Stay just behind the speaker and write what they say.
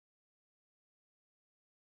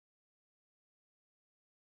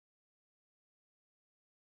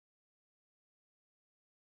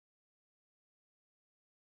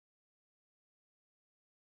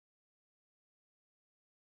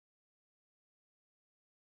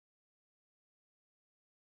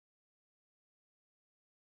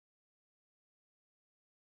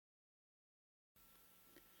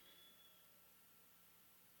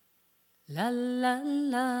La la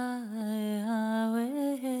la,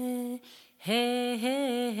 hey,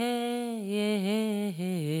 hey, hey,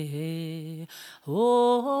 hey,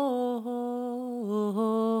 oh,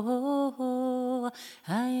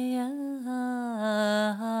 ay, ay,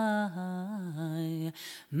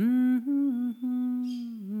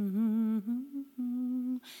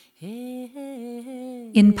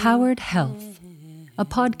 Empowered Health, a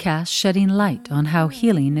podcast shedding light on how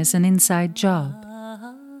healing is an inside job.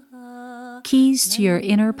 Keys to your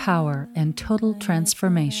inner power and total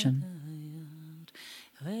transformation.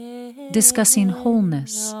 Discussing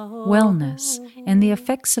wholeness, wellness, and the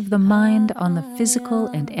effects of the mind on the physical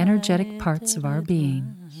and energetic parts of our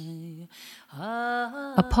being.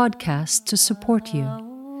 A podcast to support you,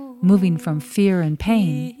 moving from fear and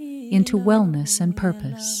pain into wellness and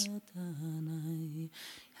purpose.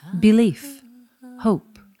 Belief,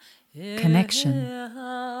 hope, connection,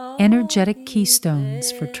 energetic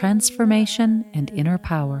keystones for transformation and inner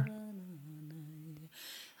power.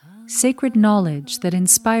 Sacred knowledge that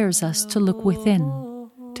inspires us to look within,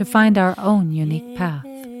 to find our own unique path.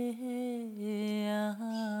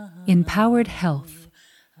 Empowered Health,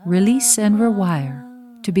 release and rewire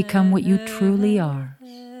to become what you truly are,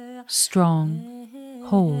 strong,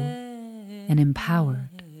 whole, and empowered.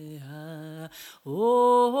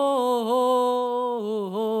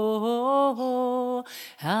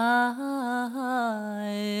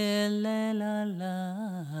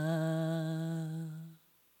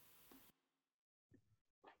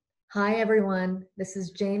 Hi, everyone. This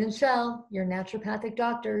is Jane and Shell, your naturopathic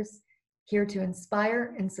doctors, here to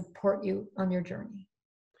inspire and support you on your journey.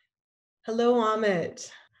 Hello, Amit.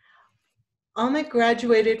 Amit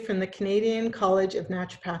graduated from the Canadian College of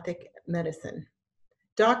Naturopathic Medicine.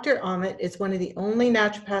 Dr. Amit is one of the only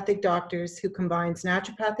naturopathic doctors who combines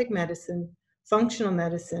naturopathic medicine, functional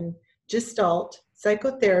medicine, gestalt,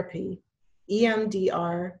 psychotherapy,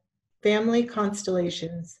 EMDR, family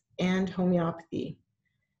constellations, and homeopathy.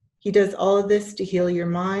 He does all of this to heal your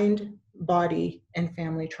mind, body, and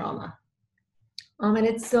family trauma. Amit,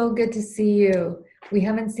 it's so good to see you. We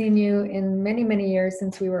haven't seen you in many, many years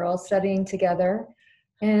since we were all studying together.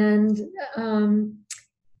 And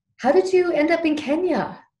how did you end up in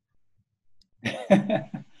Kenya?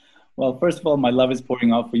 Well, first of all, my love is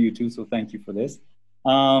pouring out for you too, so thank you for this.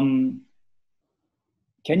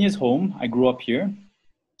 Kenya's home. I grew up here.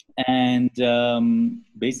 And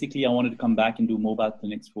basically, I wanted to come back and do mobile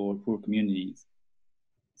clinics for poor communities.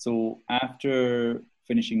 So after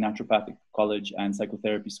finishing naturopathic college and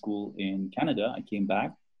psychotherapy school in Canada, I came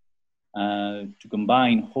back to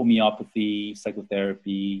combine homeopathy,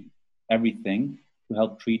 psychotherapy, everything to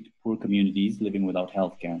help treat poor communities living without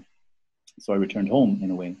healthcare. So I returned home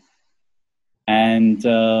in a way. And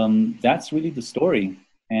that's really the story.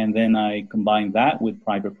 And then I combine that with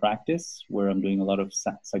private practice, where I'm doing a lot of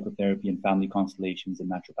psychotherapy and family constellations in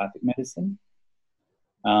naturopathic medicine.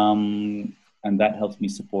 And that helps me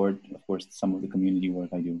support, of course, some of the community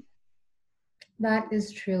work I do. That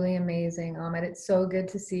is truly amazing, Amit. It's so good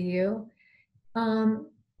to see you.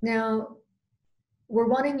 Now, we're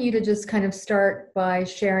wanting you to just kind of start by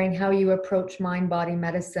sharing how you approach mind-body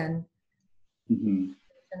medicine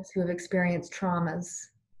patients who have experienced traumas.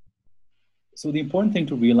 So the important thing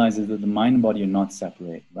to realize is that the mind and body are not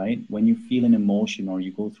separate, right? When you feel an emotion or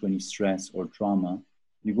you go through any stress or trauma,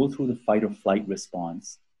 you go through the fight or flight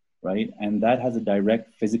response, right? And that has a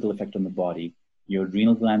direct physical effect on the body. Your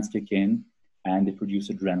adrenal glands kick in and they produce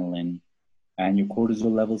adrenaline and your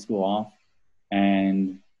cortisol levels go off.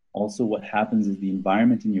 And also what happens is the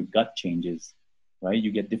environment in your gut changes, right?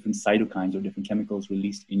 You get different cytokines or different chemicals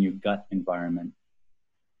released in your gut environment.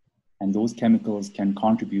 And those chemicals can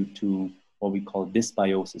contribute to what we call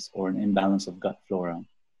dysbiosis, or an imbalance of gut flora.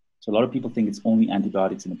 So a lot of people think it's only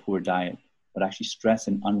antibiotics and a poor diet, but actually stress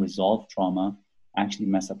and unresolved trauma actually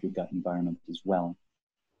mess up your gut environment as well,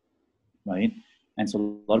 right? And so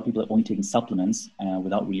a lot of people have only taken supplements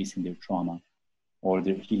without releasing their trauma, or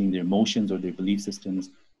they're healing their emotions or their belief systems,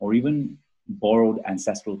 or even borrowed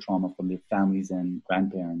ancestral trauma from their families and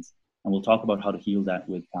grandparents. And we'll talk about how to heal that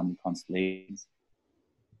with family constellations.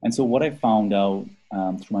 And so what I found out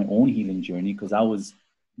through my own healing journey, because I was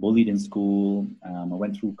bullied in school, I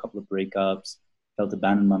went through a couple of breakups, felt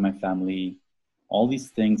abandoned by my family. All these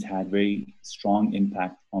things had very strong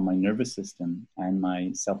impact on my nervous system and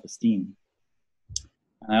my self-esteem.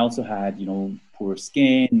 And I also had, poor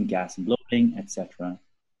skin, gas and bloating, etc.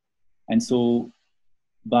 And so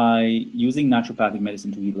by using naturopathic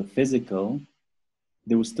medicine to heal the physical,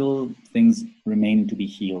 there were still things remaining to be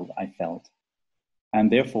healed, I felt. And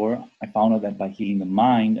therefore, I found out that by healing the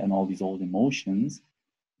mind and all these old emotions,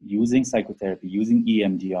 using psychotherapy, using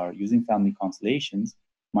EMDR, using family constellations,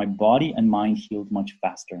 my body and mind healed much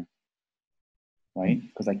faster, right?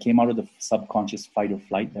 Because I came out of the subconscious fight or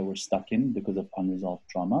flight that we're stuck in because of unresolved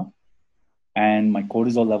trauma. And my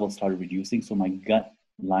cortisol levels started reducing, so my gut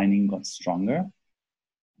lining got stronger.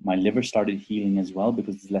 My liver started healing as well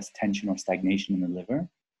because there's less tension or stagnation in the liver.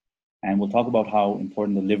 And we'll talk about how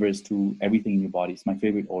important the liver is to everything in your body. It's my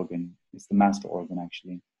favorite organ. It's the master organ,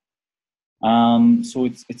 actually. So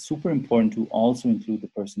it's super important to also include the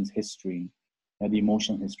person's history, the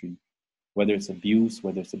emotional history, whether it's abuse,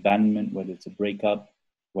 whether it's abandonment, whether it's a breakup,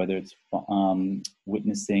 whether it's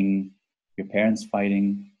witnessing your parents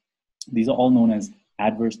fighting. These are all known as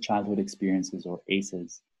adverse childhood experiences, or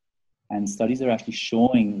ACEs. And studies are actually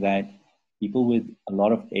showing that people with a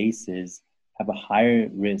lot of ACEs have a higher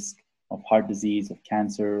risk of heart disease, of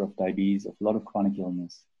cancer, of diabetes, of a lot of chronic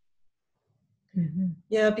illness. Mm-hmm.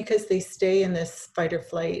 Yeah, because they stay in this fight or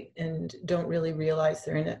flight and don't really realize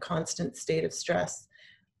they're in a constant state of stress.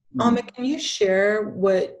 Amit, can you share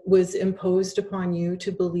what was imposed upon you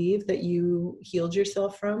to believe that you healed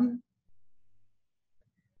yourself from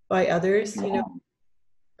by others? You know,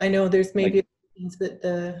 I know there's maybe things that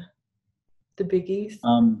the biggies.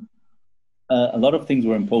 A lot of things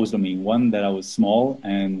were imposed on me. One, that I was small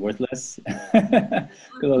and worthless because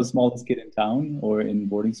I was the smallest kid in town or in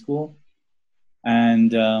boarding school.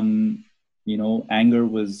 And, you know, anger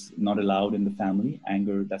was not allowed in the family.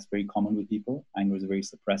 Anger, that's very common with people. Anger is a very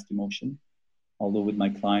suppressed emotion. Although with my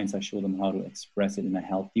clients, I show them how to express it in a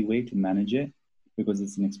healthy way to manage it, because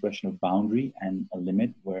it's an expression of boundary and a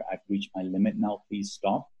limit where I've reached my limit now, please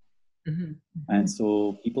stop. Mm-hmm. And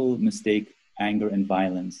so people mistake anger and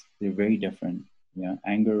violence. They're very different. Yeah,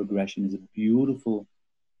 anger, aggression is a beautiful,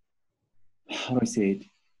 how do I say it,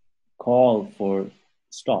 call for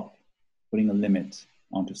stop, putting a limit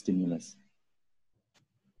onto stimulus.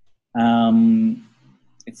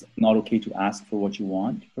 It's not okay to ask for what you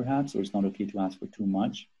want, perhaps, or it's not okay to ask for too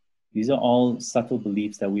much. These are all subtle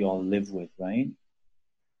beliefs that we all live with, right?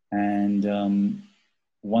 And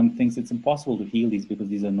one thinks it's impossible to heal these because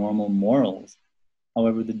these are normal morals.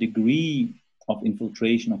 However, the degree of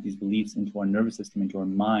infiltration of these beliefs into our nervous system, into our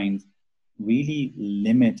minds, really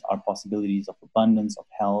limit our possibilities of abundance, of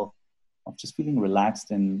health, of just feeling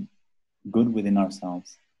relaxed and good within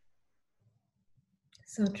ourselves.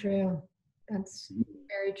 So true. That's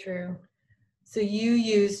very true. So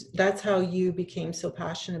that's how you became so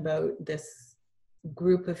passionate about this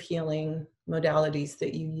group of healing modalities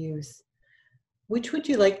that you use. Which would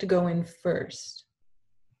you like to go in first?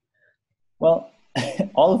 Well,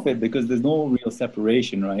 all of it, because there's no real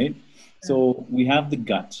separation, right? So we have the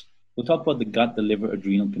gut. We'll talk about the gut, the liver,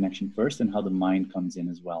 adrenal connection first, and how the mind comes in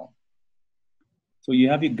as well. So you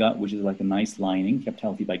have your gut, which is like a nice lining, kept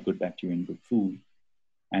healthy by good bacteria and good food.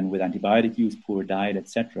 And with antibiotic use, poor diet,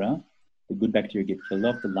 etc., the good bacteria get killed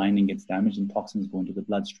off, the lining gets damaged, and toxins go into the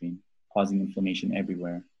bloodstream, causing inflammation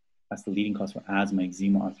everywhere. That's the leading cause for asthma,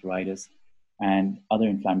 eczema, arthritis, and other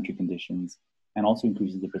inflammatory conditions, and also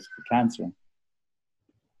increases the risk for cancer.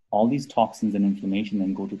 All these toxins and inflammation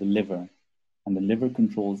then go to the liver, and the liver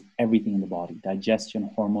controls everything in the body: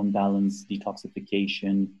 digestion, hormone balance,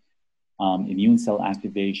 detoxification, immune cell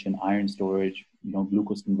activation, iron storage,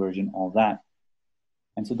 glucose conversion, all that.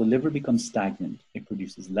 And so the liver becomes stagnant. It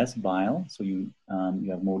produces less bile, so you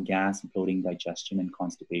have more gas, bloating, digestion, and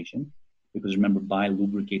constipation. Because remember, bile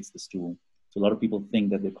lubricates the stool. So a lot of people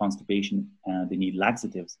think that their constipation, they need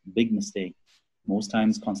laxatives. Big mistake. Most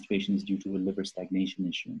times constipation is due to a liver stagnation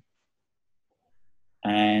issue.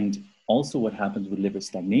 And also what happens with liver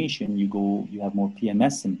stagnation, you have more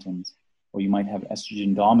PMS symptoms, or you might have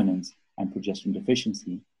estrogen dominance and progesterone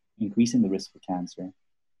deficiency, increasing the risk for cancer.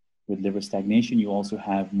 With liver stagnation, you also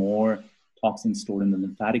have more toxins stored in the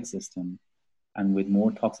lymphatic system. And with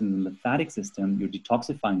more toxins in the lymphatic system, you're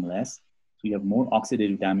detoxifying less. So you have more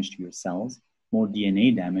oxidative damage to your cells, more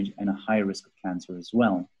DNA damage, and a higher risk of cancer as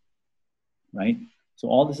well, right? So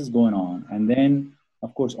all this is going on. And then,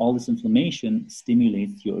 of course, all this inflammation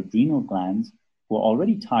stimulates your adrenal glands, who are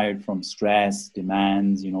already tired from stress,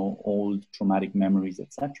 demands, old traumatic memories,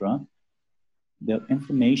 etc. The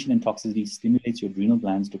inflammation and toxicity stimulates your adrenal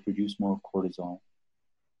glands to produce more cortisol.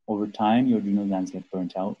 Over time, your adrenal glands get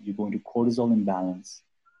burnt out. You go into cortisol imbalance,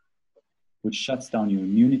 which shuts down your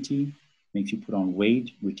immunity, makes you put on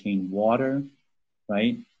weight, retain water,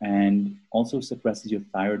 right? And also suppresses your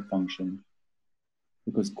thyroid function,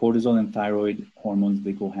 because cortisol and thyroid hormones,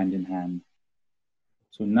 they go hand in hand.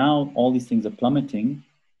 So now all these things are plummeting.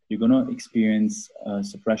 You're going to experience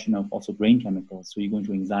suppression of also brain chemicals. So you go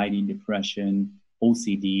into anxiety, depression,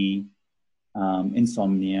 OCD,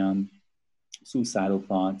 insomnia, suicidal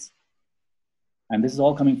thoughts. And this is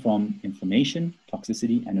all coming from inflammation,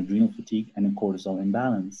 toxicity, and adrenal fatigue, and a cortisol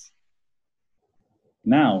imbalance.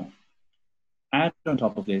 Now, add on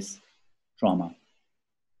top of this trauma,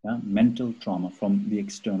 mental trauma from the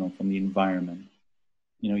external, from the environment.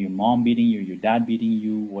 Your mom beating you, your dad beating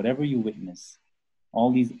you, whatever you witness,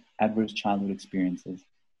 all these adverse childhood experiences,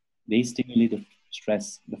 they stimulate the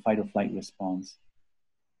stress, the fight or flight response.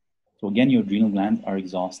 So again, your adrenal glands are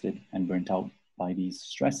exhausted and burnt out by these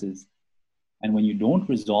stresses. And when you don't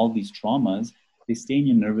resolve these traumas, they stay in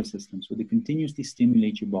your nervous system. So they continuously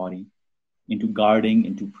stimulate your body into guarding,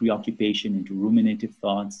 into preoccupation, into ruminative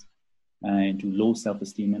thoughts, into low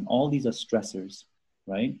self-esteem. And all these are stressors,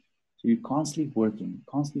 right? So you're constantly working,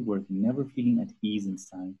 never feeling at ease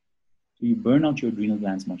inside. So you burn out your adrenal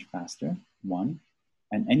glands much faster, one.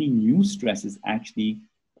 And any new stresses actually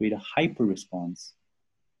create a hyper response,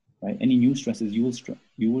 right? Any new stresses, you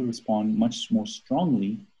will respond much more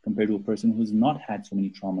strongly compared to a person who's not had so many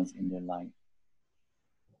traumas in their life.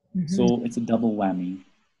 Mm-hmm. So it's a double whammy.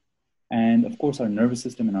 And of course, our nervous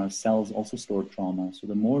system and our cells also store trauma. So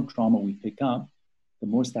the more trauma we pick up, the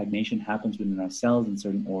more stagnation happens within our cells and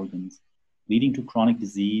certain organs, leading to chronic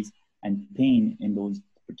disease and pain in those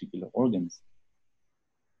particular organs.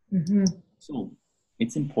 Mm-hmm. So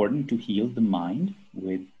it's important to heal the mind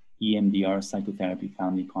with EMDR psychotherapy,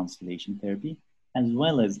 family constellation therapy, as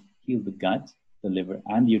well as heal the gut, the liver,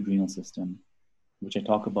 and the adrenal system, which I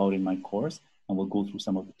talk about in my course, and we'll go through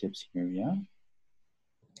some of the tips here, yeah?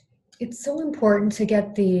 It's so important to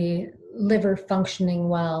get the liver functioning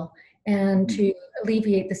well and to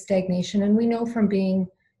alleviate the stagnation. And we know from being,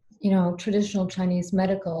 traditional Chinese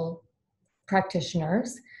medical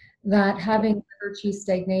practitioners that having liver qi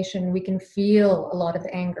stagnation, we can feel a lot of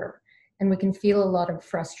anger and we can feel a lot of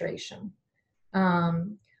frustration.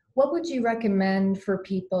 What would you recommend for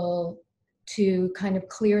people to kind of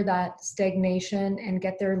clear that stagnation and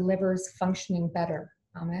get their livers functioning better,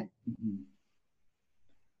 Amit? Mm-hmm.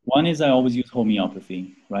 One is I always use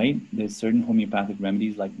homeopathy, right? There's certain homeopathic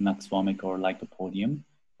remedies like Nux vomica or Lycopodium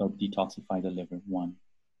help detoxify the liver, one.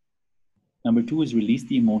 Number two is release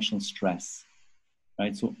the emotional stress,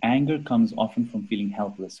 right? So anger comes often from feeling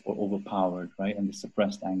helpless or overpowered, right? And the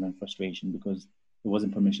suppressed anger and frustration because there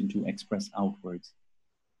wasn't permission to express outwards.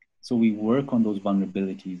 So we work on those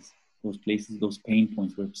vulnerabilities, those places, those pain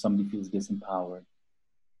points where somebody feels disempowered,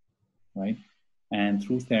 right? And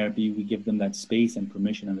through therapy, we give them that space and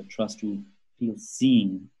permission and the trust to feel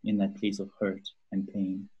seen in that place of hurt and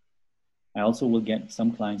pain. I also will get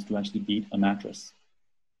some clients to actually beat a mattress,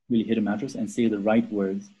 really hit a mattress and say the right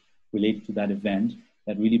words related to that event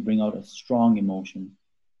that really bring out a strong emotion.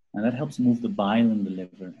 And that helps move the bile in the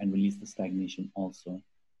liver and release the stagnation also.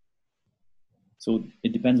 So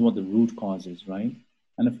it depends what the root cause is, right?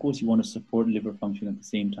 And of course, you want to support liver function at the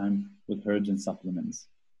same time with herbs and supplements,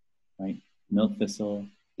 right? Milk thistle,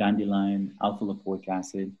 dandelion, alpha-lipoic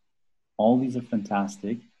acid. All these are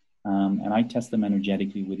fantastic. And I test them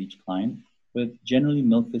energetically with each client. But generally,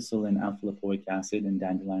 milk thistle and alpha-lipoic acid and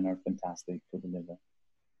dandelion are fantastic for the liver.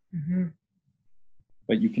 Mm-hmm.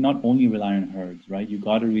 But you cannot only rely on herbs, right? You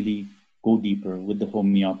got to really go deeper with the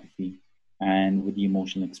homeopathy and with the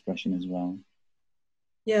emotional expression as well.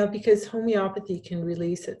 Yeah, because homeopathy can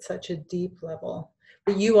release at such a deep level.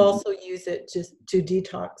 But you also use it just to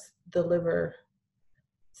detox the liver.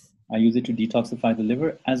 I use it to detoxify the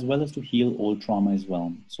liver as well as to heal old trauma as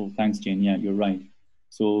well. So thanks, Jane. Yeah, you're right.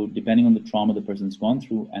 So depending on the trauma the person's gone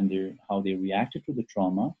through and how they reacted to the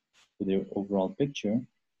trauma, to their overall picture,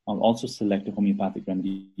 I'll also select a homeopathic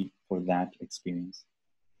remedy for that experience.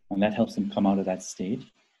 And that helps them come out of that state,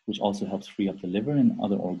 which also helps free up the liver and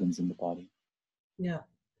other organs in the body. Yeah,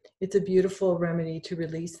 it's a beautiful remedy to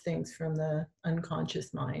release things from the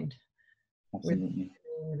unconscious mind. Absolutely.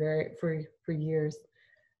 For years.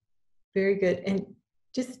 Very good. And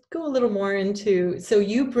just go a little more into, so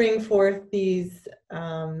you bring forth these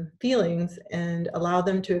feelings and allow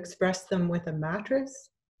them to express them with a mattress?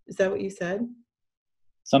 Is that what you said?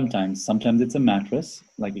 Sometimes it's a mattress,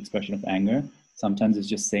 like expression of anger. Sometimes it's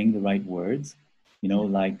just saying the right words,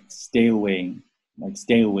 like stay away,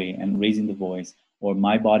 and raising the voice, or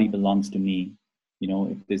my body belongs to me.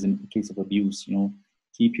 If there's a case of abuse,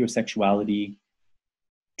 keep your sexuality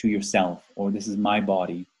to yourself, or this is my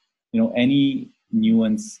body. Any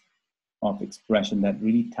nuance of expression that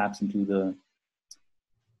really taps into that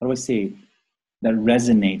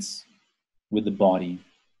resonates with the body.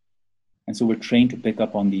 And so we're trained to pick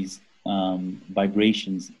up on these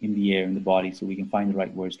vibrations in the air, in the body, so we can find the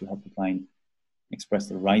right words to help the client express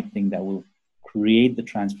the right thing that will create the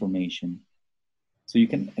transformation. So you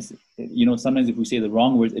can, you know, sometimes if we say the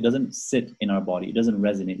wrong words, it doesn't sit in our body. It doesn't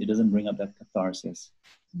resonate. It doesn't bring up that catharsis,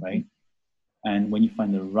 right? And when you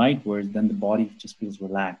find the right words, then the body just feels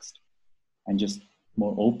relaxed and just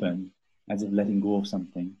more open, as if letting go of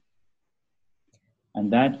something. And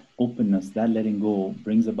that openness, that letting go,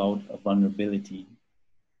 brings about a vulnerability,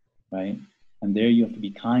 right? And there you have to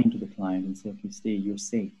be kind to the client and say, okay, stay, you're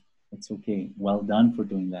safe. It's okay. Well done for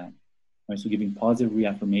doing that. Right? So giving positive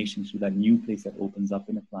reaffirmations to that new place that opens up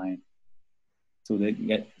in a client. So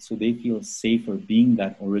they feel safer being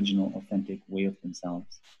that original, authentic way of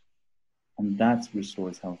themselves. And that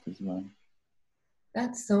restores health as well.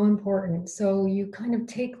 That's so important. So you kind of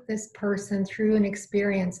take this person through an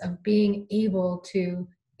experience of being able to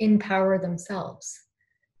empower themselves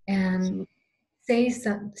and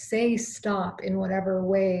say stop in whatever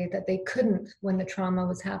way that they couldn't when the trauma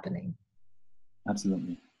was happening.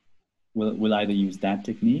 Absolutely. We'll either use that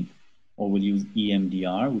technique, or we'll use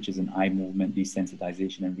EMDR, which is an eye movement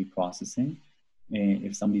desensitization and reprocessing.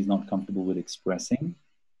 If somebody's not comfortable with expressing,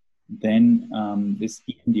 then this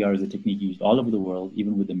EMDR is a technique used all over the world,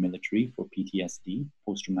 even with the military, for PTSD,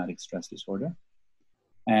 post-traumatic stress disorder.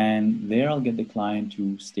 And there I'll get the client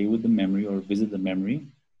to stay with the memory or visit the memory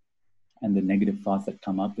and the negative thoughts that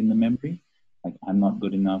come up in the memory, like I'm not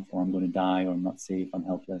good enough, or I'm going to die, or I'm not safe, I'm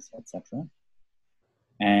helpless, etc.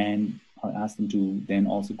 And I'll ask them to then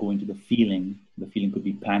also go into the feeling. The feeling could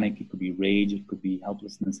be panic, it could be rage, it could be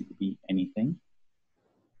helplessness, it could be anything.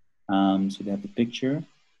 So they have the picture,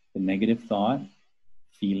 the negative thought,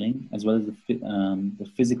 feeling, as well as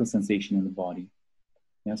the physical sensation in the body.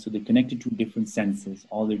 Yeah, so they're connected to different senses,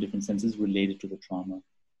 all their different senses related to the trauma.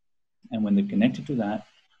 And when they're connected to that,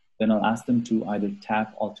 then I'll ask them to either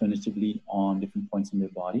tap alternatively on different points in their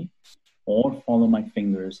body, or follow my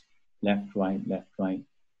fingers, left, right, left, right.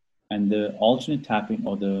 And the alternate tapping,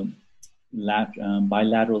 or the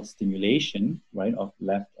bilateral stimulation, right, of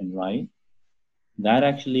left and right, that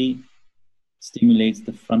actually stimulates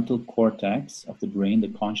the frontal cortex of the brain, the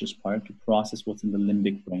conscious part, to process what's in the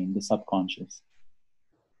limbic brain, the subconscious.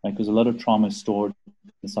 Right? Because a lot of trauma is stored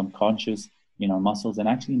in the subconscious, in our muscles, and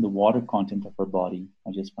actually in the water content of our body,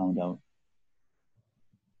 I just found out.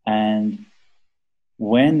 And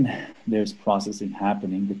when there's processing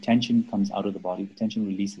happening, the tension comes out of the body, the tension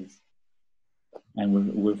releases.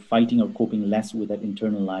 And we're fighting or coping less with that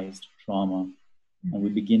internalized trauma. And we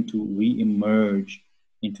begin to re-emerge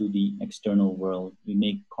into the external world. We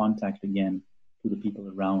make contact again to the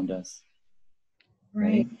people around us.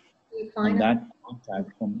 Right. And that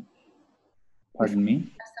contact from, pardon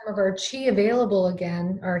me? Some of our chi available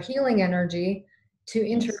again, our healing energy, to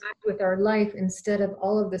interact with our life instead of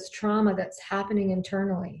all of this trauma that's happening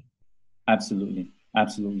internally. Absolutely.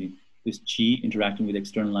 Absolutely. This chi interacting with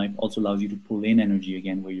external life also allows you to pull in energy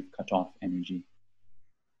again where you've cut off energy.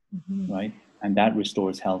 Right? And that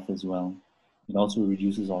restores health as well. It also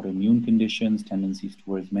reduces autoimmune conditions, tendencies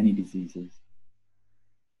towards many diseases.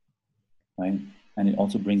 Right? And it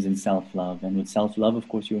also brings in self-love. And with self-love, of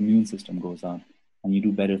course, your immune system goes up and you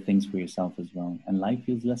do better things for yourself as well. And life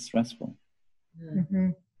feels less stressful.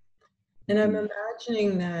 And I'm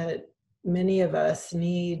imagining that many of us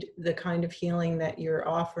need the kind of healing that you're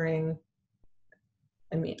offering.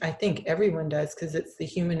 I mean, I think everyone does, because it's the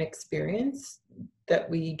human experience that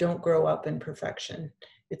we don't grow up in perfection.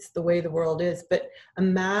 It's the way the world is. But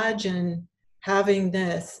imagine having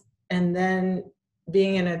this and then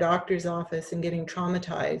being in a doctor's office and getting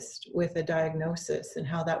traumatized with a diagnosis, and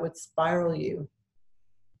how that would spiral you,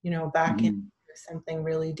 back into something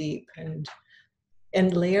really deep,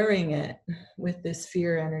 and layering it with this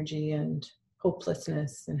fear energy and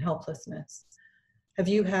hopelessness and helplessness. Have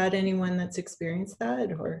you had anyone that's experienced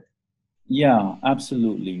that, or? Yeah,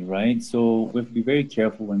 absolutely, right? So we have to be very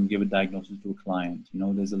careful when we give a diagnosis to a client.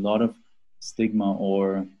 There's a lot of stigma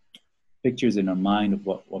or pictures in our mind of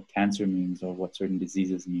what cancer means or what certain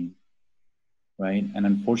diseases mean, right? And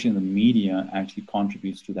unfortunately, the media actually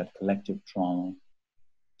contributes to that collective trauma.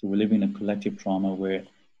 So we're living in a collective trauma where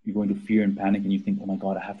you go into fear and panic and you think, oh my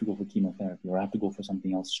God, I have to go for chemotherapy, or I have to go for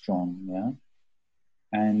something else strong, yeah?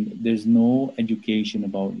 And there's no education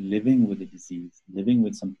about living with the disease, living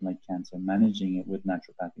with something like cancer, managing it with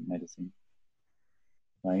naturopathic medicine,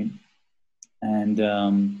 right?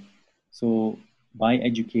 And so by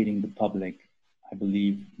educating the public, I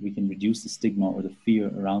believe we can reduce the stigma or the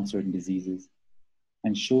fear around certain diseases,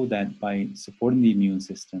 and show that by supporting the immune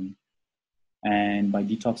system and by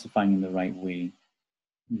detoxifying in the right way,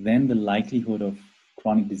 then the likelihood of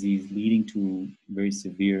chronic disease leading to very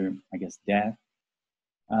severe, death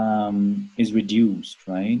is reduced,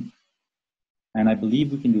 right? And I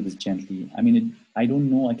believe we can do this gently. I mean, I don't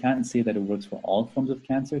know, I can't say that it works for all forms of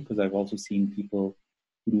cancer, because I've also seen people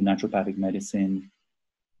who do naturopathic medicine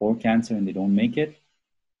for cancer and they don't make it.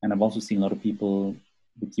 And I've also seen a lot of people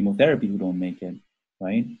with chemotherapy who don't make it,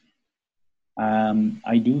 right?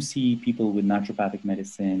 I do see people with naturopathic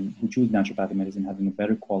medicine, who choose naturopathic medicine, having a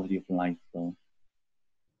better quality of life, though.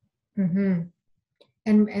 Mm-hmm.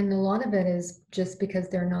 And a lot of it is just because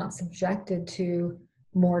they're not subjected to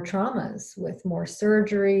more traumas with more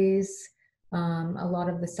surgeries. A lot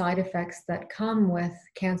of the side effects that come with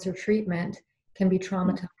cancer treatment can be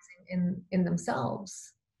traumatizing in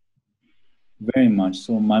themselves. Very much.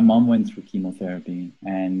 So my mom went through chemotherapy,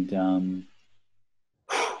 and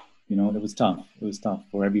it was tough. It was tough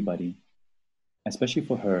for everybody, especially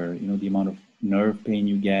for her. The amount of nerve pain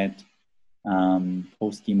you get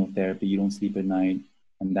post chemotherapy, you don't sleep at night,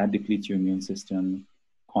 and that depletes your immune system.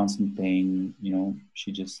 Constant pain.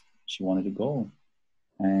 She wanted to go,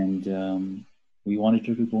 and we wanted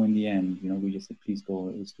her to go in the end. We just said, please go.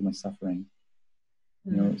 It was too much suffering.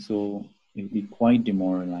 So it would be quite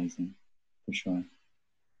demoralizing, for sure.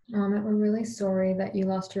 We're really sorry that you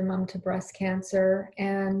lost your mom to breast cancer.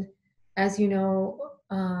 And as you know,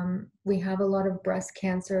 we have a lot of breast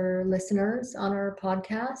cancer listeners on our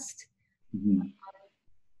podcast. Mm-hmm.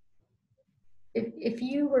 If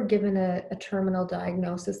you were given a terminal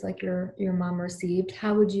diagnosis like your mom received,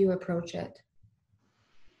 how would you approach it?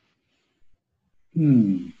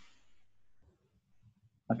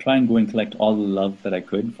 I'll try and go and collect all the love that I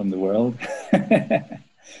could from the world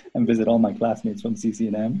and visit all my classmates from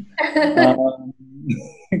CCNM,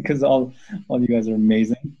 because all you guys are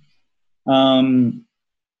amazing. I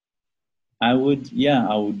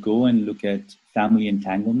would go and look at family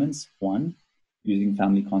entanglements, using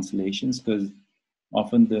family constellations, because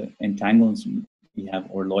often the entanglements we have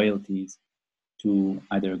or loyalties to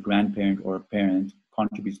either a grandparent or a parent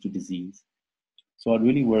contributes to disease. So I'd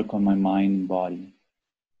really work on my mind and body,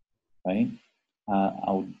 right? I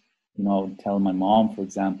would tell my mom, for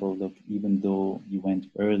example, look, even though you went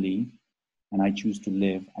early and I choose to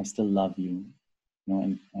live, I still love you,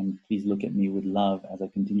 and please look at me with love as I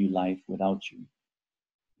continue life without you.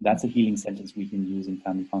 That's a healing sentence we can use in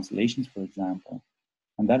family constellations, for example.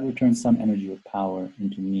 And that returns some energy or power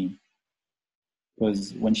into me.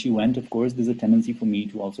 Because when she went, of course, there's a tendency for me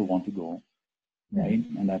to also want to go, right?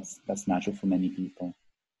 And that's natural for many people.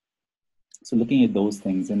 So looking at those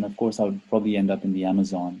things, and of course I would probably end up in the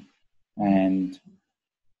Amazon and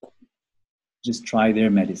just try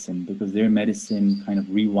their medicine, because their medicine kind of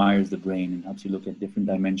rewires the brain and helps you look at different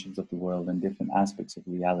dimensions of the world and different aspects of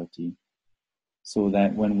reality. So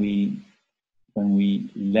that when we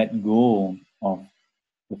let go of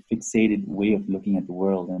the fixated way of looking at the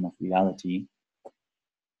world and of reality,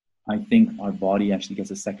 I think our body actually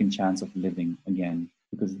gets a second chance of living again,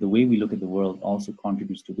 because the way we look at the world also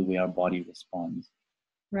contributes to the way our body responds.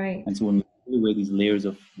 Right. And so when we pull away these layers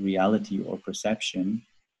of reality or perception,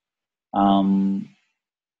 then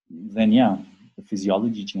the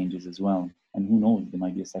physiology changes as well. And who knows, there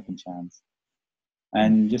might be a second chance.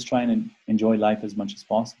 And just try and enjoy life as much as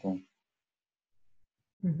possible.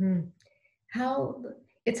 Mm-hmm.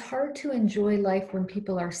 It's hard to enjoy life when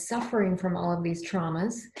people are suffering from all of these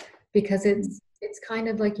traumas, because it's kind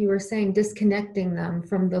of like you were saying, disconnecting them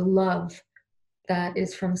from the love that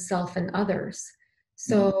is from self and others.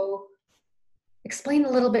 So explain a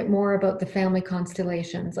little bit more about the family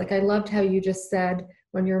constellations. Like, I loved how you just said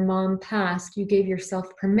when your mom passed, you gave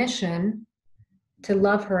yourself permission to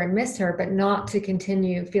love her and miss her, but not to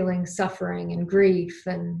continue feeling suffering and grief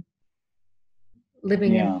and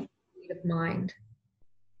living in a state of mind.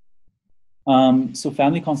 So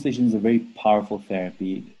family constellation is a very powerful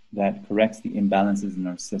therapy that corrects the imbalances in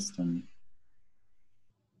our system.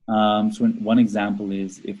 So one example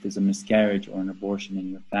is if there's a miscarriage or an abortion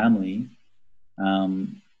in your family,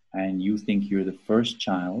 and you think you're the first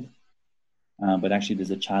child, but actually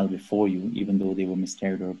there's a child before you, even though they were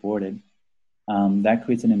miscarried or aborted, that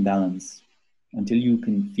creates an imbalance. Until you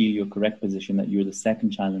can feel your correct position that you're the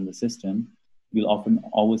second child in the system, you'll often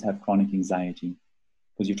always have chronic anxiety,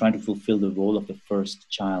 because you're trying to fulfill the role of the first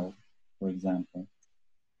child, for example.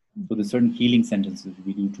 So there's certain healing sentences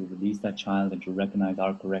we do to release that child and to recognize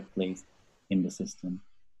our correct place in the system.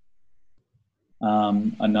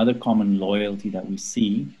 Another common loyalty that we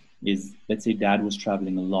see is, let's say dad was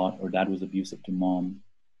traveling a lot or dad was abusive to mom.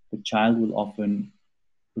 The child will often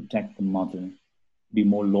protect the mother, be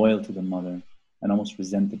more loyal to the mother, and almost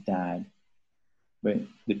resent the dad. But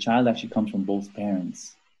the child actually comes from both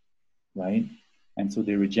parents, right? And so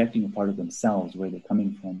they're rejecting a part of themselves, where they're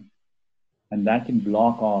coming from. And that can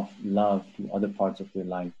block off love to other parts of their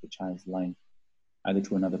life, the child's life. either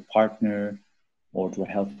to another partner or to a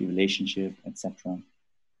healthy relationship, etc.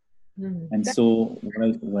 And so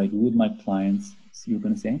what I do with my clients, you're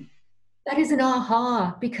going to say? That is an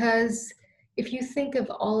aha, because if you think of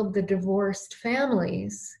all of the divorced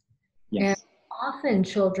families, and Yes. often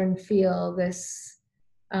children feel this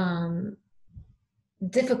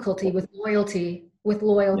difficulty with loyalty,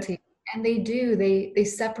 and they do, they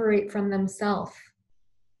separate from themselves.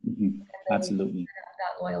 Absolutely.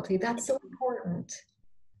 That loyalty, that's so important.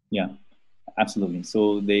 Yeah, absolutely.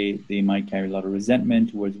 So they might carry a lot of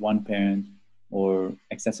resentment towards one parent or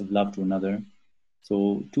excessive love to another.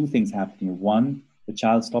 So two things happen here. One, the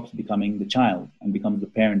child stops becoming the child and becomes the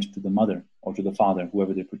parent to the mother or to the father,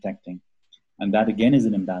 whoever they're protecting. And that again is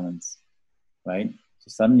an imbalance, right? So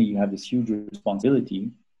suddenly you have this huge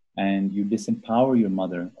responsibility and you disempower your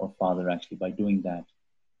mother or father actually by doing that.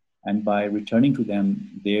 And by returning to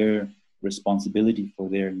them their responsibility for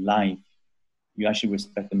their life, you actually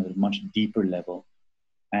respect them at a much deeper level.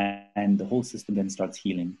 And the whole system then starts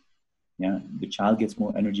healing. Yeah, the child gets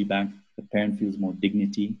more energy back, the parent feels more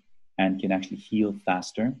dignity and can actually heal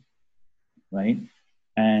faster, right?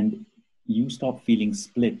 And you stop feeling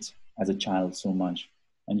split as a child so much.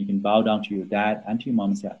 And you can bow down to your dad and to your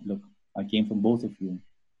mom and say, look, I came from both of you.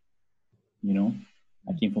 You know,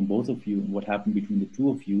 I came from both of you. And what happened between the two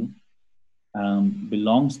of you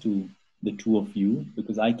belongs to the two of you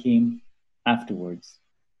because I came afterwards.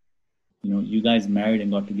 You know, you guys married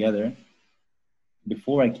and got together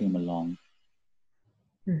before I came along.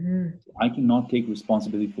 I cannot take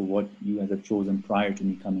responsibility for what you guys have chosen prior to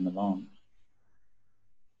me coming along.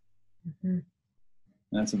 And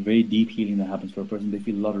that's a very deep healing that happens for a person. They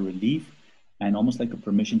feel a lot of relief and almost like a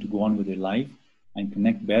permission to go on with their life and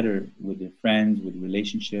connect better with their friends, with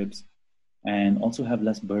relationships, and also have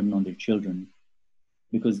less burden on their children.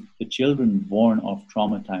 Because the children born of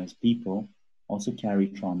traumatized people also carry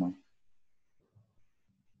trauma.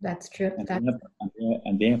 That's true.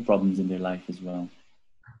 And they have problems in their life as well.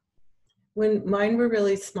 When mine were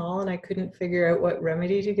really small and I couldn't figure out what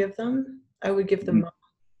remedy to give them, I would give them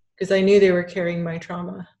because I knew they were carrying my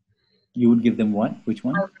trauma. You would give them what? Which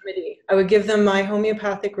one? Remedy. I would give them my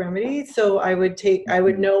homeopathic remedy. So I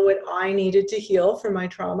would know what I needed to heal from my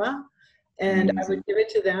trauma. And I would give it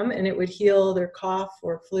to them and it would heal their cough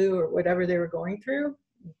or flu or whatever they were going through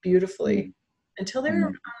beautifully until they were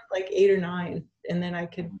around like 8 or 9. And then I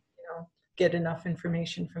could, get enough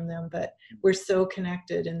information from them. But we're so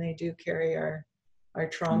connected and they do carry our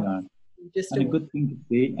trauma. Yeah. And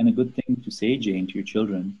a good thing to say, Jane, to your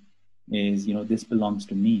children is, this belongs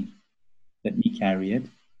to me. Let me carry it.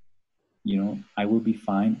 I will be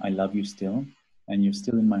fine. I love you still. And you're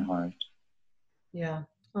still in my heart. Yeah.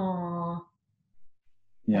 Aww.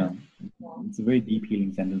 Yeah. It's a very deep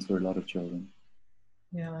healing sentence for a lot of children.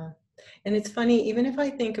 Yeah. And it's funny, even if I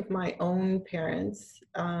think of my own parents,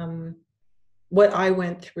 what I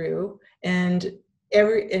went through and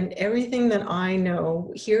everything that I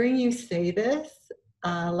know, hearing you say this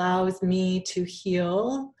allows me to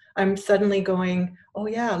heal. I'm suddenly going, oh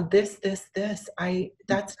yeah, this, that's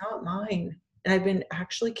not mine. And I've been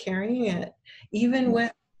actually carrying it, even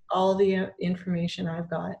with all the information I've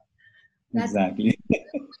got. Exactly. We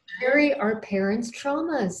carry our parents'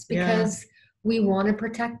 traumas because we want to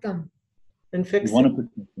protect them. And fix we want to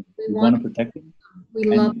protect them. We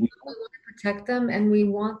love them, we want to protect them, and we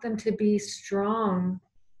want them to be strong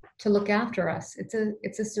to look after us.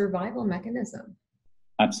 It's a survival mechanism.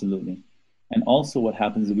 Absolutely. And also what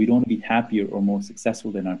happens is we don't want to be happier or more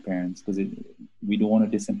successful than our parents because we don't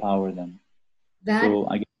want to disempower them. So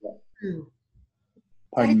I guess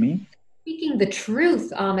pardon me? Speaking the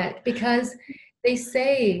truth, Amit, because they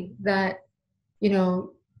say that,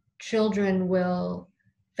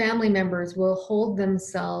 family members will hold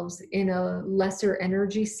themselves in a lesser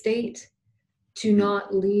energy state to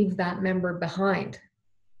not leave that member behind.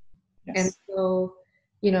 Yes. And so,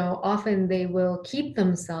 often they will keep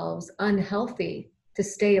themselves unhealthy to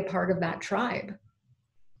stay a part of that tribe.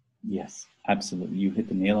 Yes, absolutely. You hit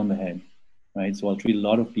the nail on the head, right? So I'll treat a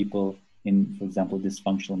lot of people in, for example,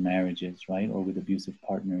 dysfunctional marriages, right? Or with abusive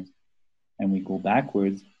partners. And we go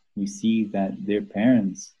backwards, we see that their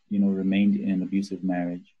parents, remained in an abusive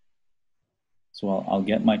marriage. So I'll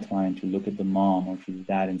get my client to look at the mom or to the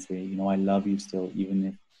dad and say, I love you still,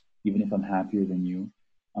 even if I'm happier than you,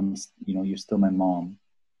 you're still my mom,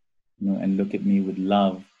 and look at me with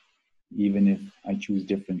love, even if I choose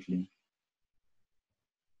differently.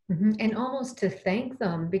 Mm-hmm. And almost to thank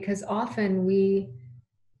them, because often we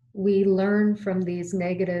learn from these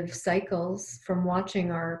negative cycles from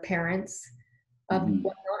watching our parents of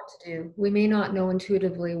what not to do. We may not know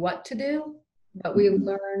intuitively what to do, but we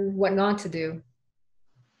learn what not to do.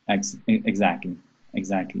 Exactly,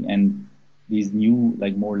 exactly. And these new,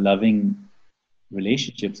 like more loving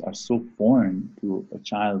relationships are so foreign to a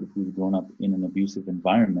child who's grown up in an abusive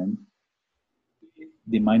environment.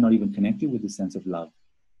 They might not even connect you with the sense of love,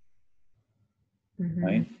 Mm-hmm.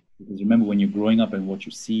 right? Because remember, when you're growing up and what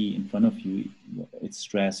you see in front of you, it's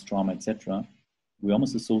stress, trauma, etc. We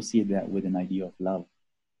almost associate that with an idea of love,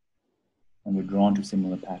 and we're drawn to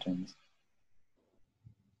similar patterns.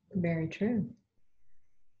 Very true.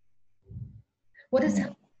 What has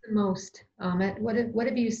helped the most, Amit? What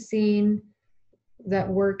have you seen that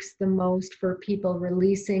works the most for people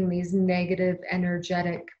releasing these negative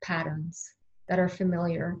energetic patterns that are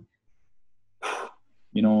familiar?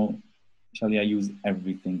 You know, Shelly, I use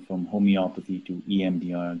everything from homeopathy to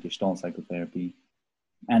EMDR, Gestalt psychotherapy,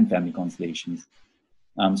 and family constellations.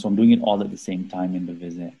 So I'm doing it all at the same time in the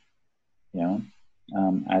visit. Yeah.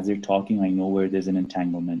 As they're talking, I know where there's an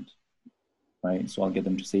entanglement, right? So I'll get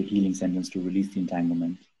them to say healing sentence to release the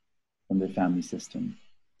entanglement from their family system.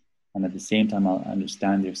 And at the same time, I'll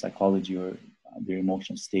understand their psychology or their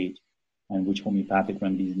emotional state and which homeopathic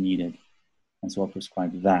remedy is needed. And so I'll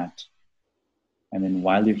prescribe that. And then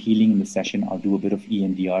while they're healing in the session, I'll do a bit of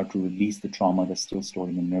EMDR to release the trauma that's still stored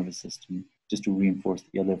in the nervous system, just to reinforce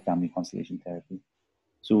the other family constellation therapy.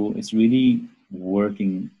 So it's really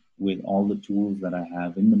working with all the tools that I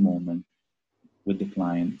have in the moment with the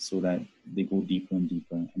client so that they go deeper and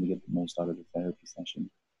deeper and they get the most out of the therapy session.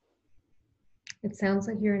 It sounds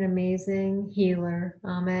like you're an amazing healer,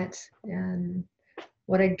 Amit, and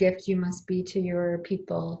what a gift you must be to your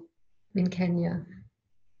people in Kenya.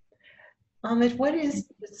 Amit, what is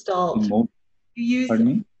Gestalt? Pardon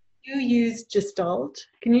me? You use Gestalt.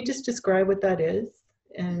 Can you just describe what that is?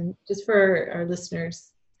 And just for our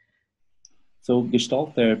listeners. So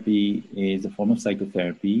Gestalt therapy is a form of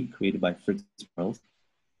psychotherapy created by Fritz Perls,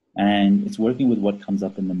 and it's working with what comes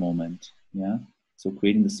up in the moment. Yeah. So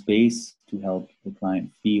creating the space to help the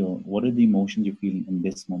client feel what are the emotions you're feeling in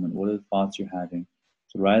this moment, what are the thoughts you're having.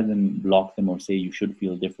 So rather than block them or say you should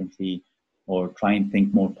feel differently or try and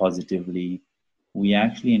think more positively, we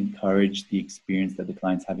actually encourage the experience that the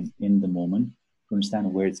client's having in the moment to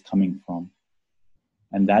understand where it's coming from.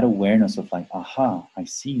 And that awareness of like, aha, I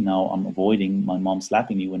see now I'm avoiding my mom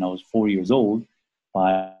slapping me when I was 4 years old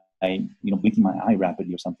by, blinking my eye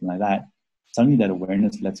rapidly or something like that. Suddenly that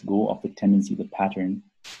awareness lets go of the tendency, the pattern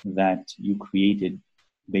that you created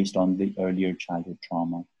based on the earlier childhood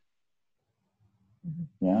trauma.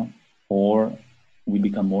 Mm-hmm. Yeah. Or we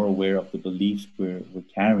become more aware of the beliefs we're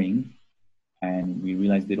carrying, and we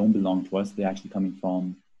realize they don't belong to us. They're actually coming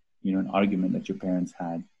from, an argument that your parents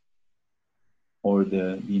had, or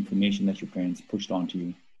the information that your parents pushed onto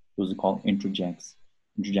you. Those are called introjects.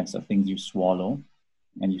 Introjects are things you swallow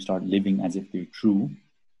and you start living as if they're true,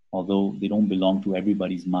 although they don't belong to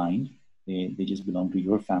everybody's mind. They just belong to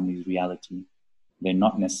your family's reality. They're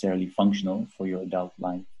not necessarily functional for your adult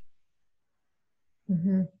life.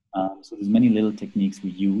 Mm-hmm. So there's many little techniques we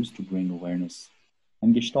use to bring awareness.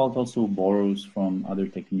 And Gestalt also borrows from other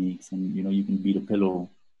techniques. And, you can beat a pillow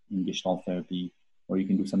in Gestalt therapy, or you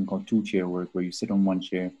can do something called 2-chair work, where you sit on one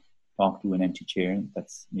chair, talk to an empty chair.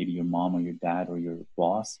 That's maybe your mom or your dad or your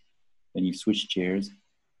boss. Then you switch chairs,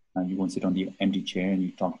 and you go and sit on the empty chair and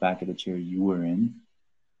you talk back at the chair you were in.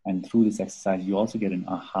 And through this exercise, you also get an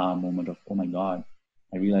aha moment of, oh my God,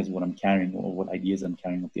 I realize what I'm carrying or what ideas I'm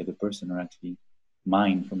carrying of the other person are actually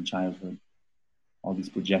mine from childhood. All these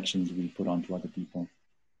projections we put onto other people.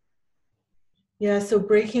 Yeah, so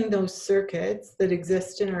breaking those circuits that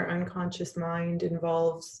exist in our unconscious mind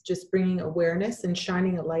involves just bringing awareness and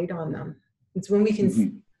shining a light on them. It's when we can see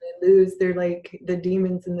them lose, they're like the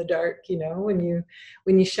demons in the dark, when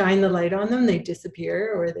you shine the light on them, they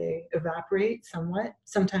disappear or they evaporate somewhat.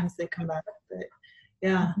 Sometimes they come back, but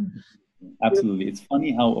yeah. Absolutely. It's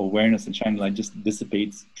funny how awareness and shining light just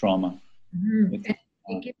dissipates trauma. Mm-hmm.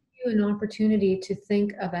 It gives you an opportunity to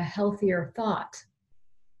think of a healthier thought,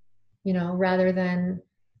 rather than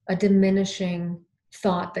a diminishing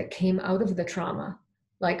thought that came out of the trauma,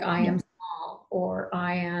 like I am small or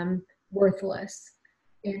I am worthless.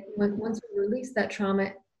 And once we release that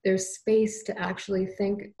trauma, there's space to actually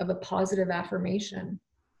think of a positive affirmation.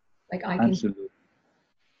 Like I can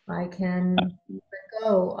let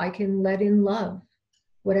go, I can let in love,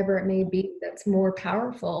 whatever it may be that's more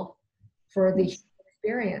powerful for the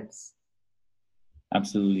experience.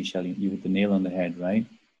 Absolutely, Shelly. You hit the nail on the head, right?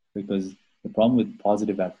 Because the problem with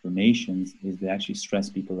positive affirmations is they actually stress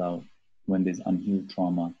people out when there's unhealed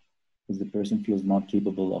trauma, because the person feels not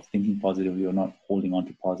capable of thinking positively or not holding on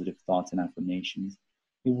to positive thoughts and affirmations.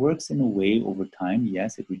 It works in a way over time.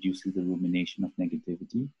 Yes, it reduces the rumination of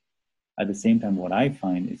negativity. At the same time, what I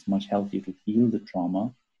find is much healthier to heal the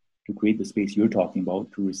trauma, to create the space you're talking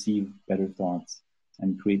about, to receive better thoughts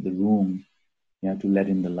and create the room, to let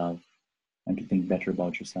in the love and to think better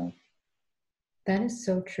about yourself. That is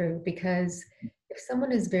so true, because if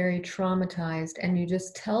someone is very traumatized and you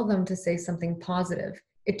just tell them to say something positive,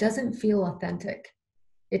 it doesn't feel authentic.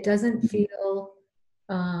 It doesn't feel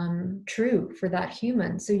true for that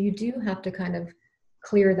human. So you do have to kind of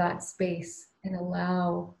clear that space and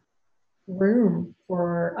allow room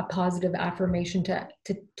for a positive affirmation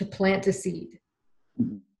to plant a seed.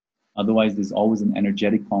 Mm-hmm. Otherwise, there's always an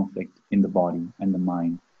energetic conflict in the body and the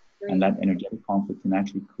mind. Right. And that energetic conflict can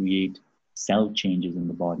actually create cell changes in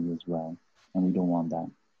the body as well. And we don't want that.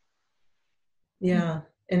 Yeah.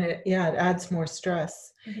 And it adds more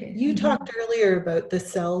stress. You talked earlier about the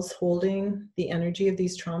cells holding the energy of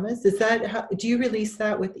these traumas. Is that how, do you release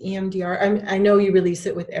that with EMDR? I know you release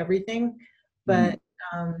it with everything, but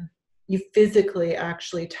you physically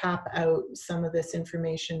actually tap out some of this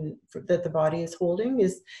information that the body is holding.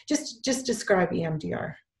 Is just describe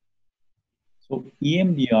EMDR. So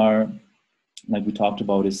EMDR, like we talked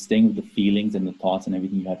about, is staying with the feelings and the thoughts and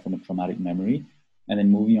everything you had from a traumatic memory, and then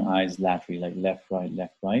moving your eyes laterally, like left,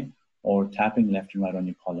 right, or tapping left and right on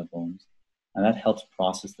your collarbones. And that helps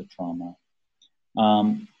process the trauma.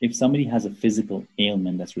 If somebody has a physical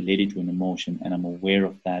ailment that's related to an emotion and I'm aware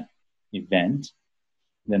of that event,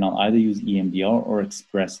 then I'll either use EMDR or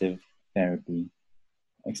expressive therapy.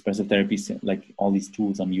 Expressive therapy, like all these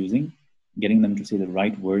tools I'm using, getting them to say the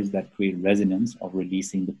right words that create resonance of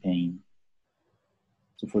releasing the pain.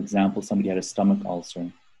 So for example, somebody had a stomach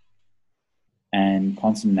ulcer and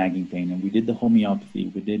constant nagging pain. And we did the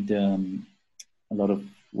homeopathy. We did a lot of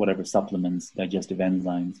whatever supplements, digestive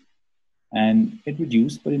enzymes. And it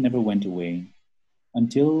reduced, but it never went away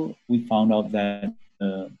until we found out that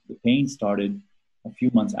the pain started a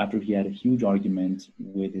few months after he had a huge argument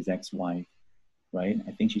with his ex-wife, right?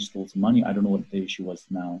 I think she stole some money. I don't know what the issue was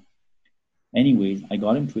now. Anyways, I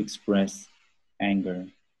got him to express anger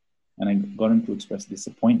and I got him to express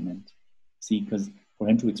disappointment. See, because for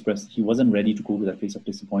him to express, he wasn't ready to go to that place of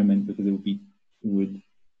disappointment because it would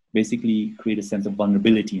basically create a sense of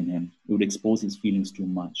vulnerability in him. It would expose his feelings too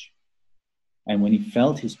much. And when he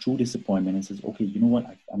felt his true disappointment and says, okay, you know what,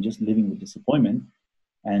 I'm just living with disappointment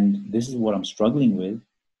and this is what I'm struggling with,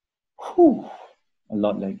 a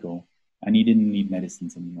lot let go. And he didn't need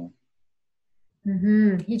medicines anymore.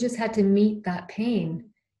 Mm-hmm. He just had to meet that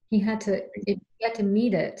pain. He had to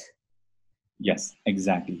meet it. Yes,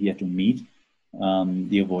 exactly. He had to meet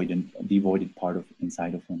the avoided part of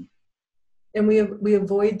inside of him. And we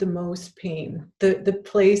avoid the most pain, the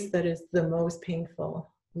place that is the most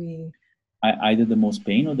painful. Either the most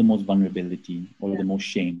pain or the most vulnerability or the most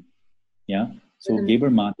shame. Yeah. So Gabor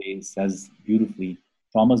Mate says beautifully,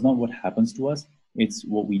 trauma is not what happens to us, it's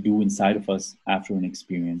what we do inside of us after an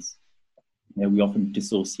experience. Yeah, we often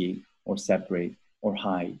dissociate or separate or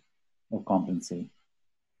hide or compensate.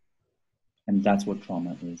 And that's what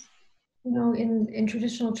trauma is. You know, in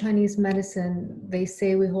traditional Chinese medicine, they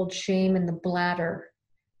say we hold shame in the bladder.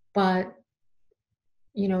 But,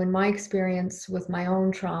 you know, in my experience with my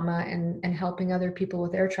own trauma and helping other people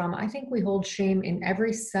with their trauma, I think we hold shame in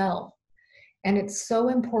every cell. And it's so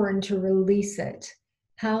important to release it.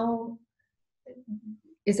 How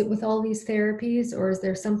is it with all these therapies, or is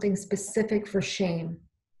there something specific for shame?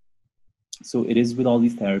 So it is with all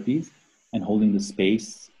these therapies and holding the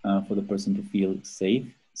space for the person to feel safe,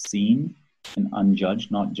 seen, and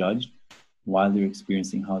unjudged, not judged, while they're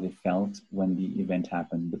experiencing how they felt when the event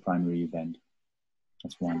happened, the primary event.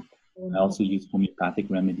 That's one. I also use homeopathic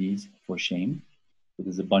remedies for shame. So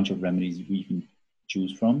there's a bunch of remedies you can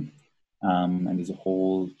choose from. And there's a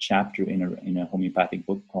whole chapter in a homeopathic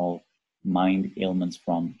book called Mind Ailments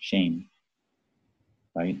from Shame,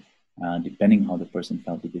 right? Depending how the person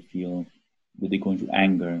felt, did they go into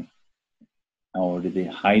anger, or did they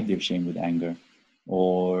hide their shame with anger,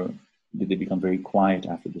 or did they become very quiet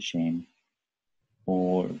after the shame,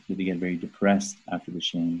 or did they get very depressed after the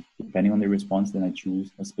shame? Depending on their response, then I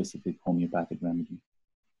choose a specific homeopathic remedy.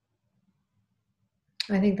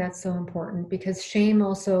 I think that's so important, because shame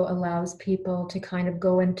also allows people to kind of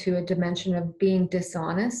go into a dimension of being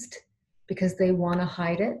dishonest because they want to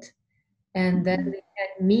hide it. And then they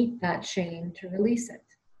can't meet that shame to release it.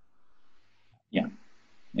 Yeah,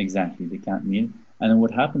 exactly. They can't meet it. And then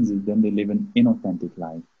what happens is then they live an inauthentic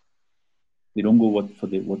life. They don't go what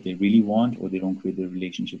they really want, or they don't create the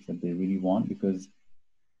relationships that they really want, because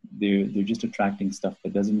they're just attracting stuff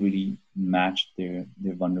that doesn't really match their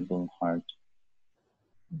vulnerable heart.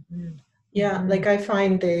 Mm-hmm. Yeah, like I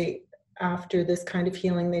find after this kind of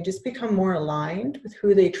healing, they just become more aligned with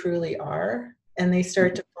who they truly are, and they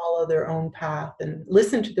start to follow their own path and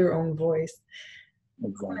listen to their own voice.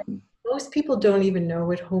 Exactly. Most people don't even know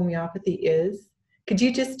what homeopathy is. Could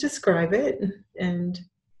you just describe it and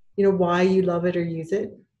why you love it or use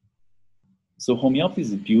it? So homeopathy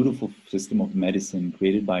is a beautiful system of medicine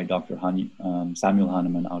created by Dr. Samuel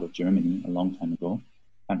Hahnemann out of Germany a long time ago.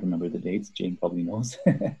 Can't remember the dates. Jane probably knows.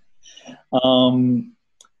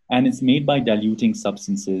 And it's made by diluting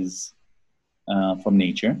substances from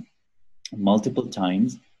nature multiple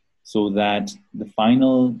times so that the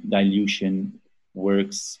final dilution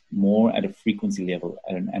works more at a frequency level,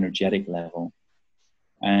 at an energetic level.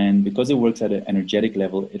 And because it works at an energetic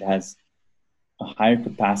level, it has a higher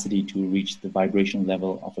capacity to reach the vibrational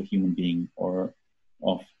level of a human being or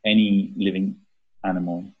of any living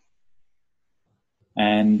animal.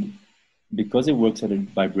 And because it works at a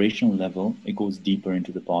vibrational level, it goes deeper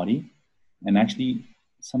into the body and actually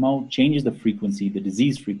somehow changes the frequency, the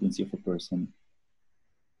disease frequency of a person.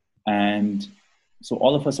 And so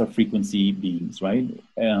all of us are frequency beings, right?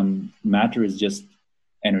 Matter is just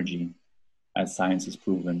energy, as science has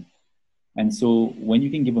proven. And so when you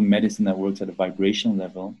can give a medicine that works at a vibrational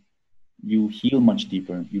level, you heal much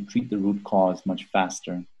deeper. You treat the root cause much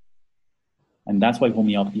faster. And that's why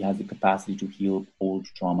homeopathy has the capacity to heal old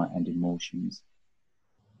trauma and emotions.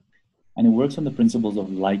 And it works on the principles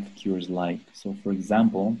of like cures like. So for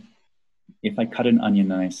example, if I cut an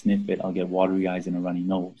onion and I sniff it, I'll get watery eyes and a runny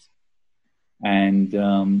nose. And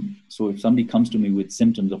so if somebody comes to me with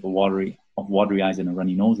symptoms of watery eyes and a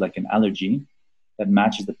runny nose, like an allergy, that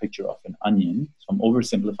matches the picture of an onion. So I'm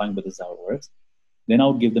oversimplifying, but this is how it works. Then I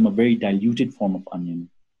would give them a very diluted form of onion.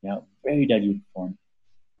 Yeah, very diluted form.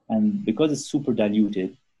 And because it's super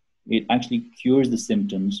diluted, it actually cures the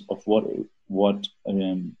symptoms of what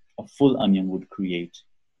a full onion would create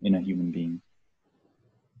in a human being.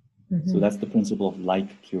 Mm-hmm. So that's the principle of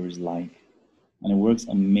like cures like. And it works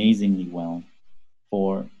amazingly well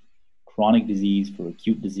for chronic disease, for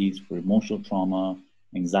acute disease, for emotional trauma,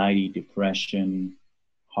 anxiety, depression,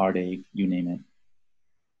 heartache, you name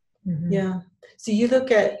it. Mm-hmm. Yeah. So you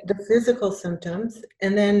look at the physical symptoms,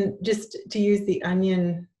 and then just to use the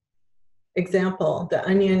onion example, the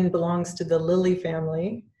onion belongs to the lily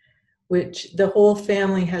family, which the whole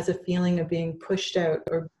family has a feeling of being pushed out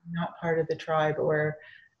or not part of the tribe or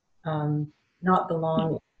not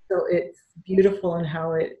belonging. So it's beautiful in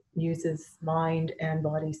how it uses mind and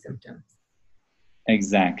body symptoms.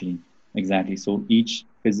 Exactly. So each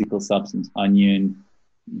physical substance, onion,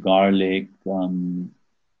 garlic,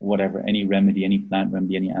 whatever, any remedy, any plant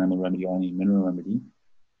remedy, any animal remedy, or any mineral remedy,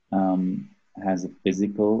 has a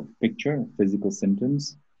physical picture, physical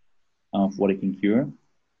symptoms of what it can cure.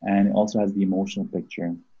 And it also has the emotional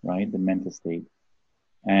picture, right? The mental state.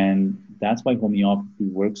 And that's why homeopathy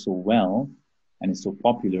works so well and is so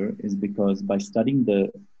popular, is because by studying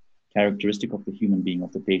the characteristic of the human being,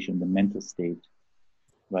 of the patient, the mental state,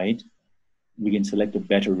 right, we can select a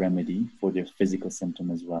better remedy for their physical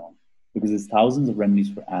symptom as well. Because there's thousands of remedies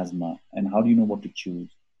for asthma. And how do you know what to choose,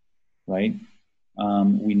 right?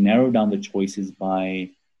 We narrow down the choices by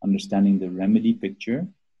understanding the remedy picture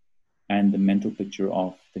and the mental picture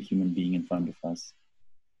of the human being in front of us.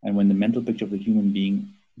 And when the mental picture of the human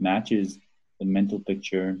being matches the mental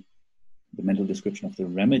picture, the mental description of the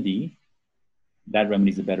remedy, that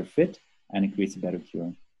remedy is a better fit and it creates a better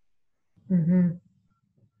cure. Mm-hmm.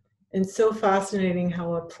 And so fascinating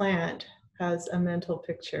how a plant has a mental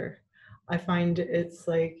picture. I find it's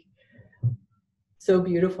like so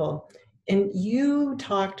beautiful. And you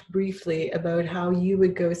talked briefly about how you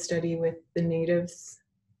would go study with the natives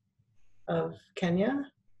of Kenya.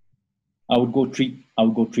 I would go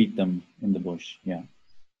treat them in the bush. Yeah.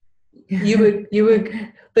 You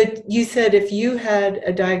would, but you said if you had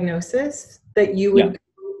a diagnosis that you would go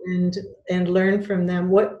and learn from them.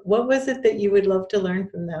 What was it that you would love to learn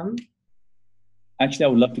from them? Actually, I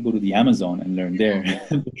would love to go to the Amazon and learn there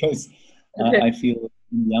because I feel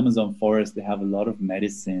in the Amazon forest, they have a lot of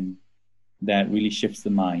medicine that really shifts the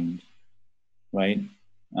mind, right?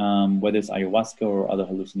 Whether it's ayahuasca or other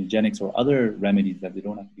hallucinogenics or other remedies that they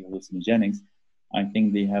don't have to be hallucinogenics, I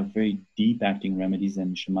think they have very deep acting remedies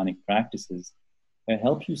and shamanic practices that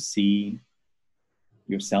help you see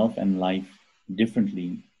yourself and life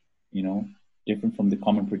differently, different from the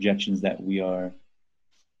common projections that we are,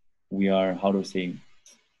 how to say,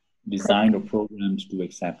 designed or programmed to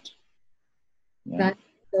accept. Yeah. That's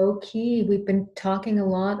so key. We've been talking a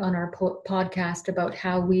lot on our podcast about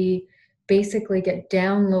how we basically get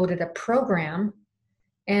downloaded a program,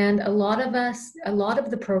 and a lot of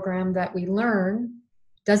the program that we learn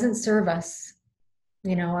doesn't serve us,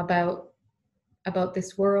 about about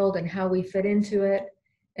this world and how we fit into it,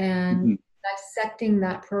 and Mhm. dissecting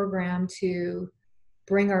that program to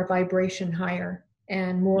bring our vibration higher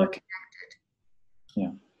and more.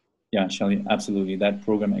 Yeah, Shelley, absolutely. That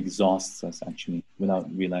program exhausts us actually without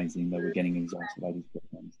realizing that we're getting exhausted by these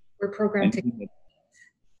programs. We're programmed to,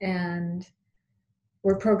 and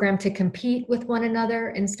we're programmed to compete with one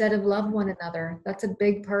another instead of love one another. That's a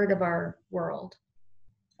big part of our world.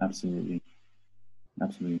 Absolutely.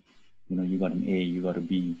 Absolutely. You got an A, you got a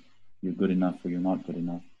B, you're good enough or you're not good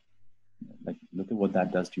enough. Like, look at what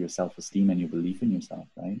that does to your self-esteem and your belief in yourself,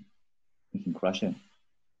 right? You can crush it.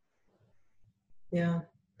 Yeah.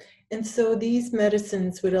 And so these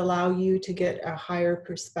medicines would allow you to get a higher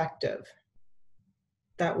perspective.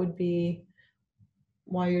 That would be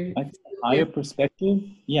why you're... A higher perspective?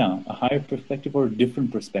 Yeah, a higher perspective or a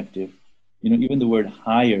different perspective. Even the word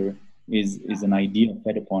higher is an idea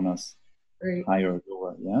fed upon us. Right. Higher or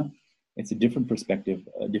lower, yeah? It's a different perspective,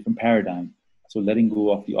 a different paradigm. So letting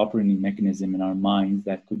go of the operating mechanism in our minds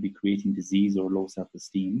that could be creating disease or low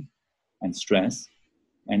self-esteem and stress,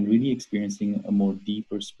 and really experiencing a more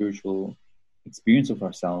deeper spiritual experience of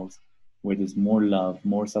ourselves where there's more love,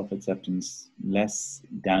 more self-acceptance, less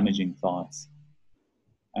damaging thoughts.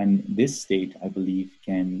 And this state, I believe,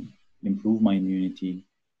 can improve my immunity,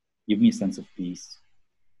 give me a sense of peace,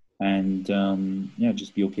 and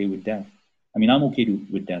just be okay with death. I mean, I'm okay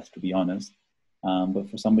with death, to be honest.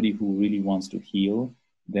 But for somebody who really wants to heal,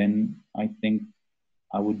 then I think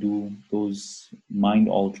I would do those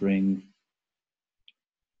mind-altering,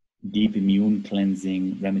 deep immune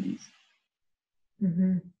cleansing remedies.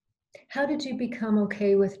 Mm-hmm. How did you become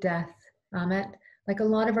okay with death, Amit? Like, a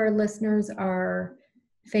lot of our listeners are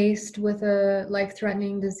faced with a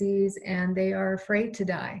life-threatening disease and they are afraid to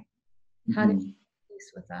die. How did you get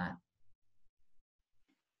peace with that?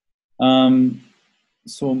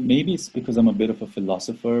 So maybe it's because I'm a bit of a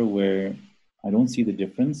philosopher where I don't see the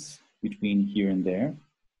difference between here and there.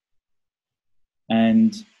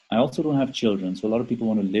 And I also don't have children. So a lot of people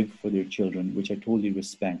want to live for their children, which I totally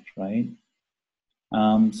respect, right?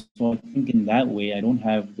 So I think in that way, I don't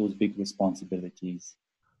have those big responsibilities.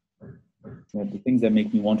 The things that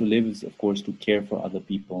make me want to live is, of course, to care for other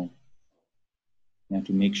people and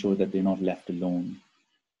to make sure that they're not left alone.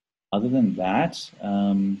 Other than that,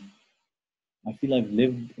 I feel I've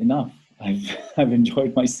lived enough. I've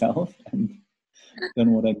enjoyed myself and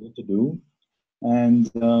done what I need to do.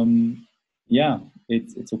 And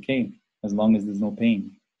it's okay as long as there's no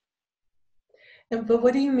pain. But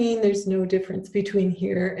what do you mean there's no difference between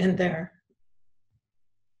here and there?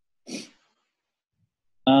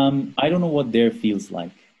 I don't know what there feels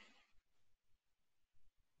like.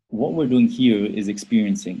 What we're doing here is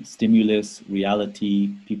experiencing stimulus,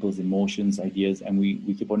 reality, people's emotions, ideas, and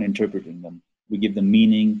we keep on interpreting them. We give them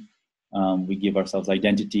meaning. We give ourselves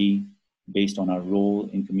identity based on our role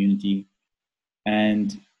in community.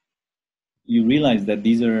 And you realize that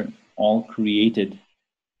these are all created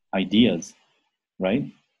ideas, right?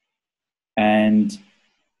 And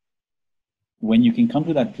when you can come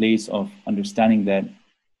to that place of understanding that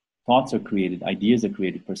thoughts are created, ideas are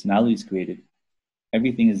created, personalities created,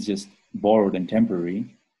 everything is just borrowed and temporary,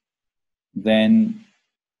 then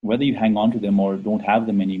whether you hang on to them or don't have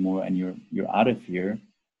them anymore and you're out of here,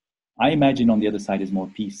 I imagine on the other side is more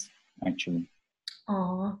peace, actually.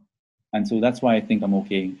 Aww. And so that's why I think I'm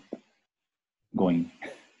okay going.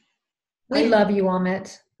 We love you,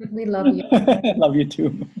 Amit. We love you. Love you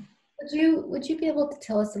too. Would you be able to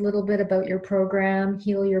tell us a little bit about your program,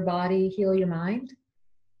 Heal Your Body, Heal Your Mind,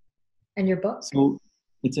 and your book? So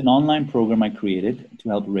it's an online program I created to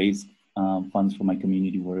help raise funds for my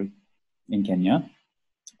community work in Kenya.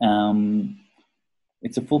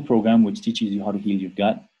 It's a full program which teaches you how to heal your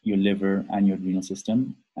gut, your liver, and your adrenal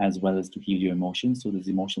system, as well as to heal your emotions. So there's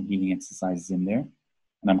emotional healing exercises in there.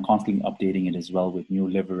 And I'm constantly updating it as well with new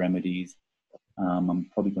liver remedies. I'm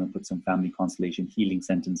probably going to put some family constellation healing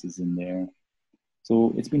sentences in there.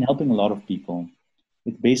 So it's been helping a lot of people.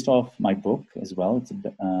 It's based off my book as well. It's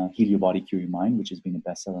Heal Your Body, Cure Your Mind, which has been a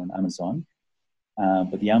bestseller on Amazon.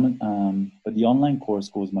 But the online course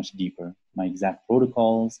goes much deeper. My exact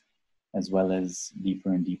protocols, as well as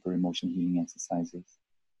deeper and deeper emotional healing exercises.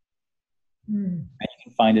 And you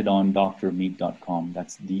can find it on drameet.com.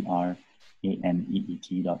 That's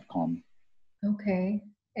DRANEET.com. Okay.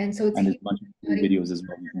 And so it's and there's a bunch of videos as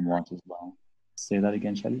well you can watch as well. Say that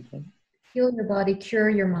again, Shelley. Heal Your Body, Cure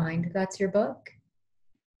Your Mind. That's your book?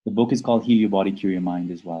 The book is called Heal Your Body, Cure Your Mind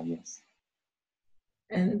as well, yes.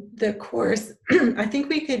 And the course, I think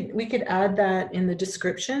we could add that in the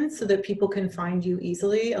description so that people can find you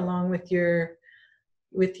easily along with your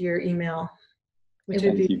email. Which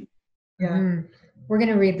would be Yeah. Mhm. We're going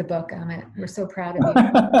to read the book, Amit. We're so proud of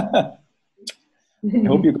I you.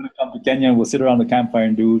 hope you're going to come to Kenya and we'll sit around the campfire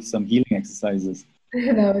and do some healing exercises.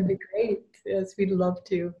 That would be great. Yes, we'd love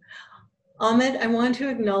to. Amit, I want to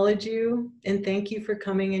acknowledge you and thank you for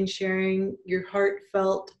coming and sharing your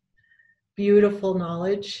heartfelt, beautiful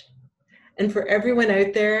knowledge. And for everyone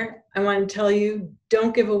out there, I want to tell you,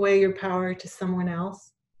 don't give away your power to someone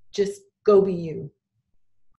else. Just go be you.